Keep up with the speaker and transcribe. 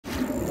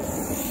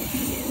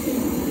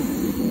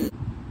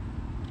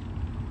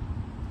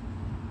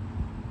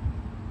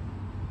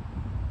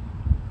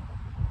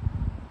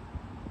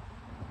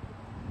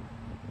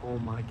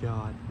my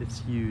God, it's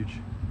huge.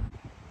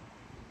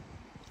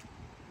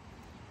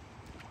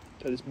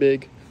 That is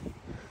big.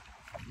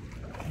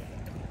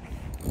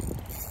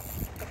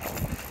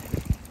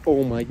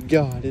 Oh my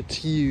God, it's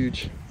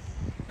huge.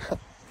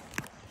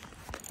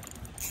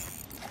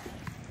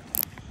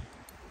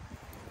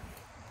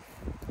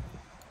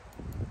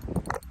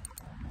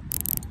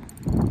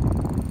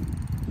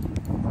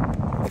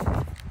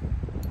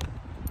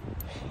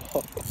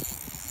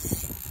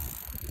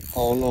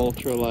 On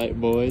ultralight,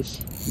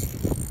 boys.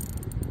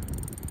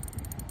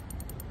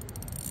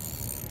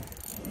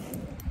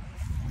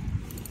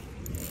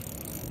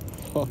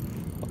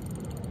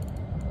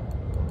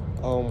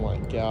 Oh my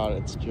God,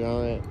 it's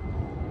giant.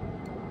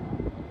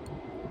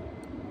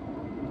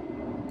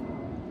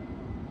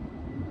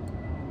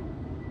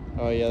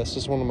 Oh yeah, this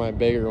is one of my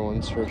bigger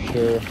ones for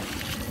sure.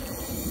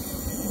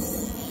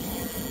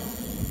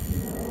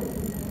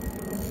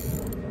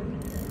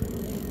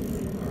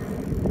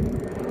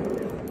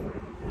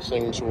 This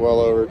thing's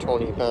well over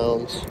 20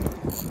 pounds.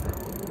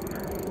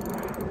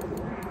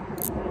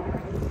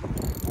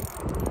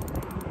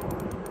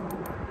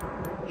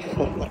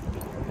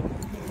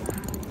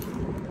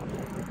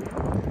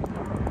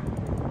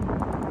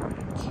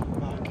 It's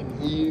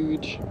fucking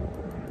huge.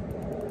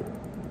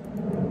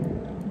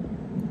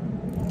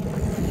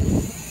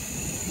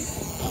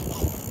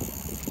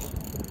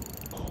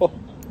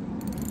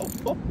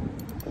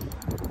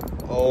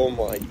 Oh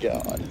my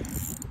God.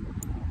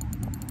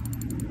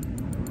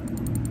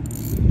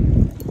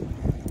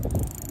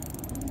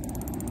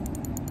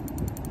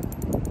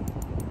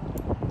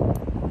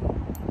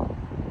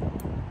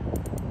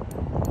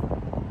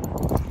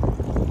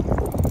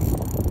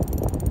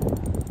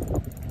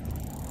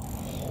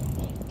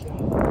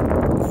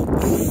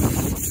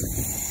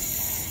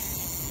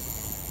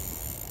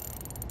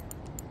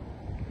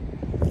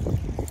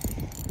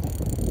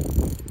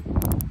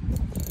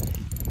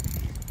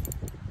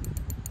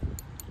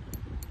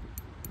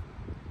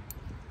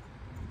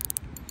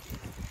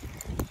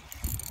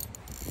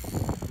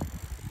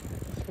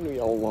 It's gonna be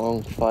a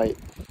long fight.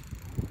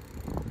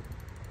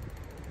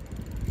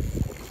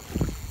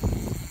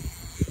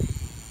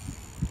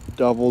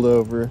 Doubled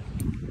over.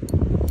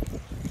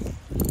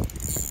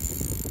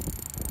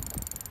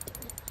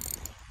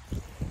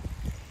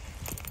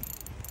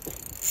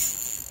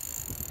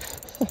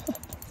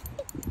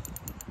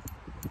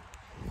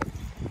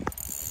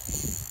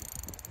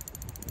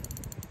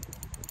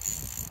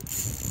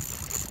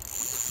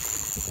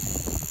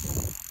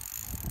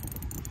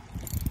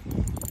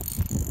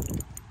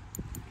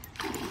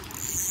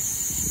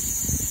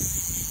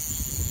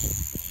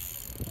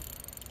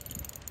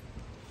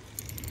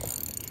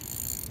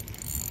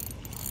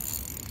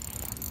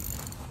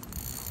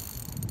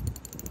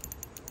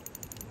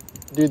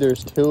 Dude,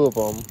 there's two of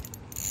them.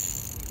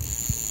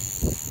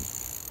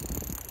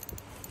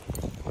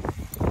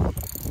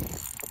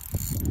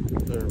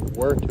 There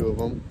were two of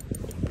them.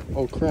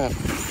 Oh crap. Big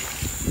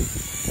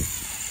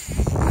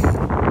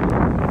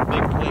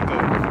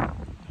Plinko.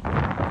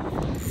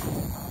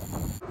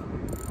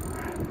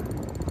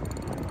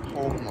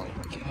 Oh my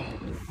God.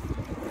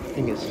 This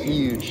thing is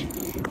huge.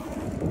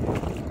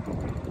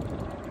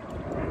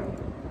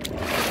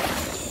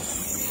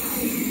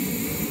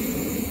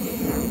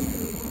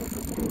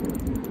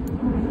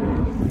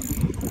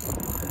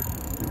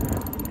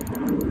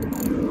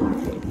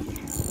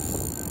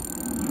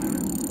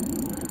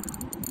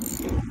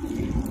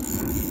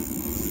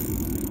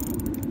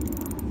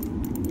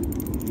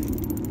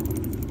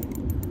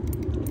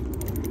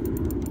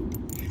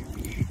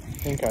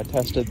 I think I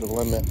tested the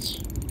limits.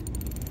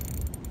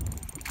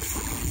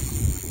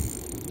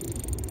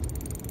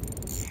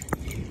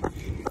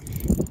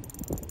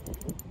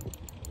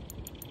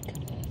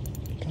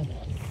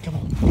 Come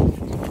on.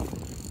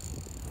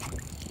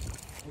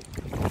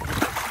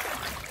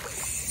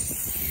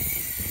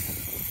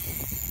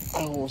 I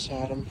almost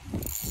had him.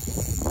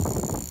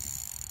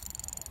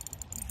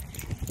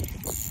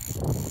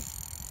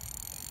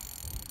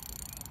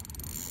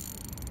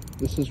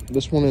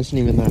 This one isn't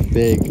even that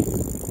big.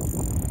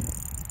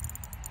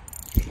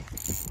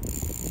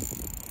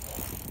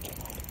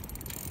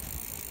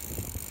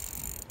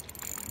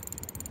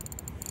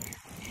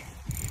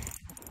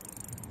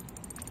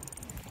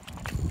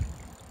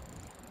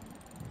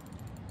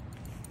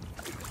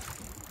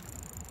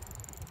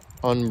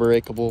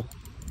 Unbreakable.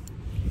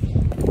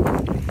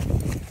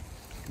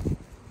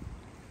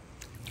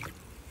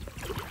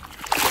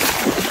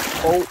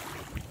 Oh.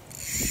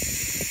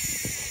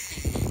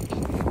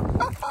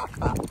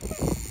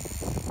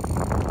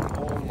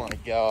 Oh my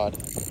God.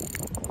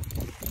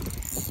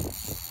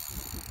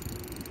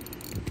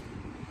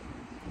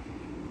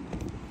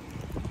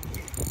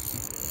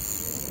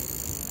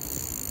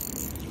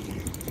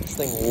 This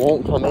thing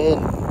won't come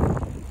in.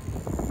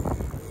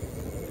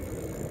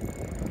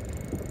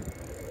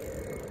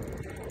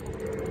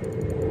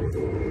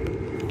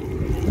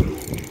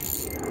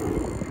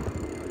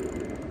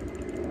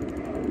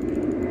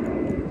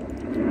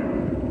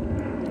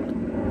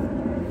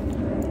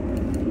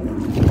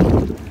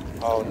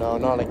 Oh no,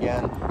 not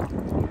again.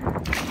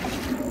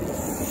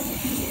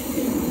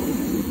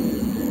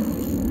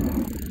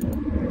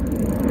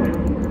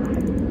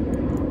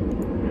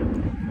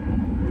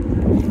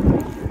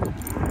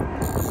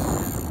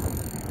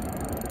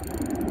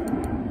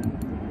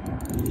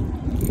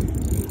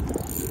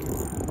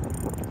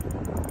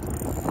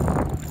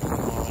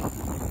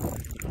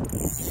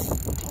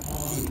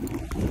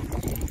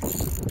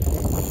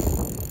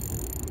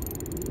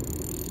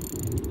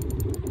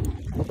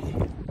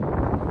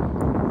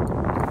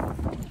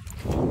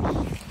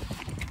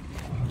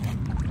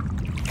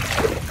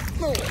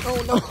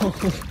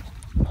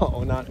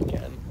 Oh, not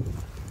again.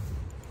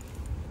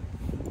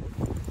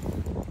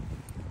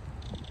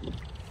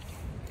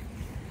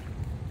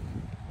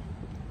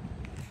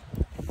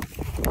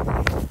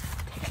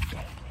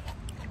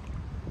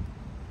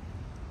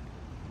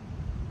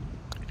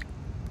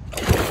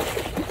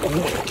 Oh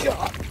my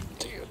god,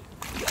 dude.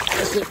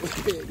 This thing was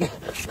big.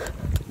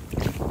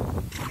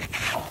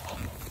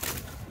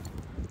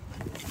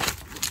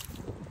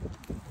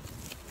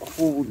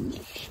 Holy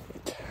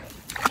shit.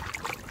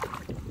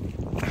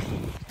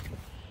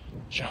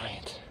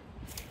 Giant.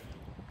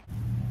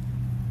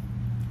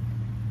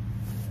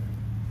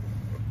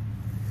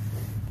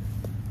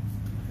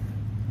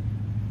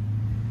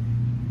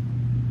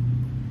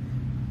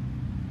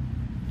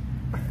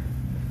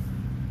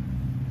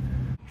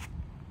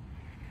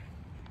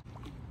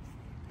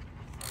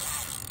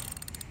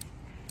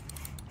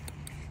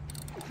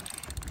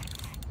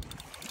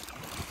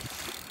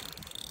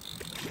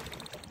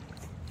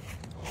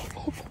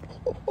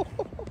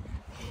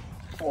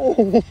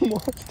 Oh my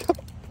god.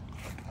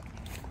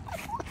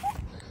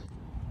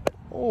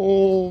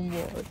 Oh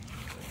my.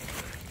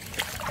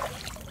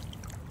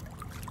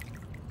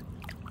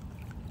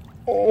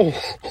 Oh.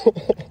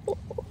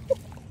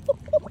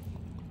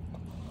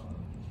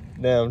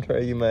 Damn,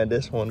 Trey, you mad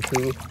this one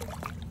too?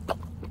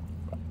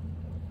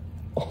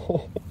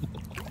 Oh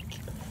my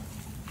god.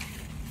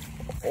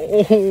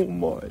 Oh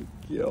my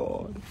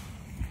god.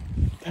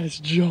 That's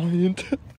giant.